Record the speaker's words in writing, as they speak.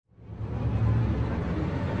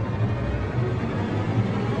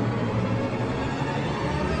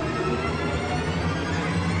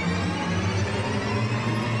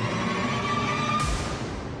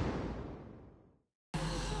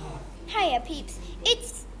Hiya peeps,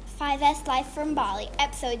 it's 5S Live from Bali,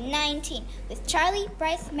 episode 19, with Charlie,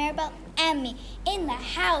 Bryce, Maribel, and me in the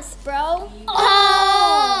house, bro.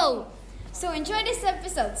 Oh! So enjoy this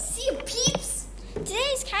episode. See you peeps! Today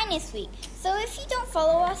is Kindness Week, so if you don't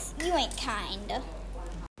follow us, you ain't kind.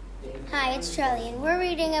 Hi, it's Charlie, and we're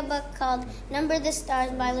reading a book called Number the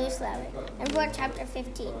Stars by Lewis Levitt, and we're at chapter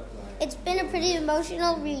 15. It's been a pretty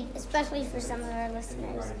emotional read, especially for some of our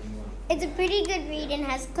listeners. It's a pretty good read and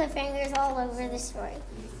has cliffhangers all over the story.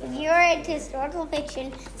 If you're into historical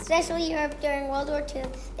fiction, especially Europe during World War II,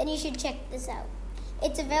 then you should check this out.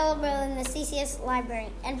 It's available in the CCS library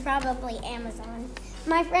and probably Amazon.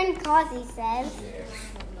 My friend Kazi says,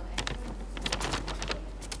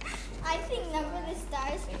 I think Number the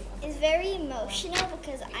Stars is very emotional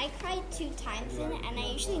because I cried 2 times in it and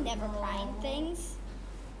I usually never cry in things.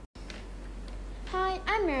 Hi,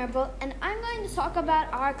 I'm Maribel, and I'm going to talk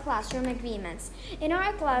about our classroom agreements. In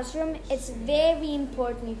our classroom, it's very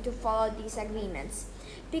important to follow these agreements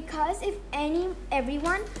because if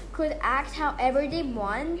everyone could act however they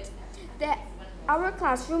want, our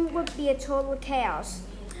classroom would be a total chaos.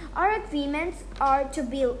 Our agreements are to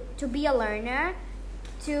be a learner,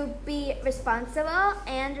 to be responsible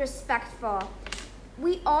and respectful.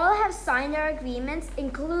 We all have signed our agreements,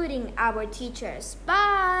 including our teachers.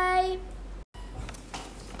 Bye!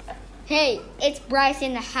 Hey, it's Bryce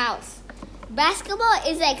in the house. Basketball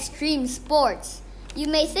is extreme sports. You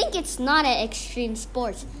may think it's not an extreme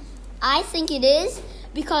sport. I think it is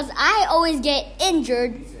because I always get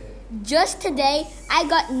injured. Just today, I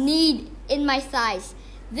got kneed in my thighs.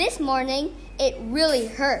 This morning, it really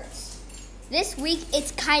hurts. This week,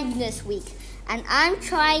 it's Kindness Week, and I'm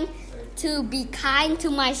trying to be kind to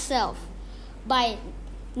myself by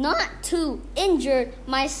not to injure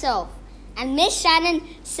myself. And Miss Shannon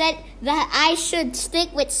said that I should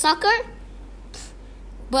stick with soccer.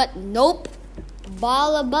 But nope.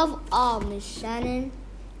 Ball above all, Miss Shannon.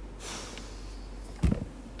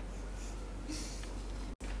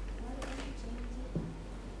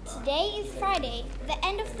 Today is Friday, the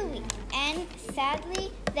end of the week, and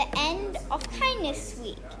sadly, the end of Kindness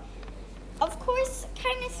Week. Of course,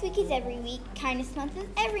 Kindness Week is every week, Kindness Month is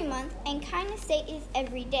every month, and Kindness Day is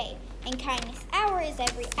every day, and Kindness Hour is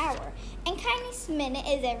every hour, and Kindness Minute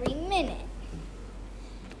is every minute.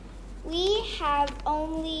 We have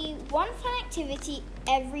only one fun activity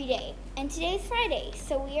every day, and today's Friday,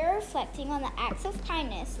 so we are reflecting on the acts of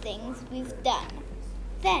kindness things we've done.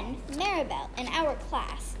 Then, Maribel in our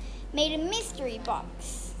class made a mystery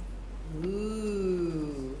box.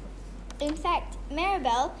 Ooh. In fact,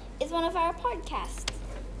 Maribel is one of our podcasts.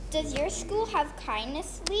 Does your school have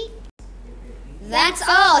Kindness Week? That's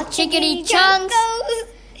all, chickadee chunks.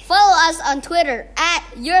 Follow us on Twitter at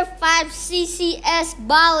Your5CCS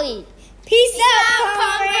Bali. Peace out,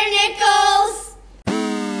 pumpernickels!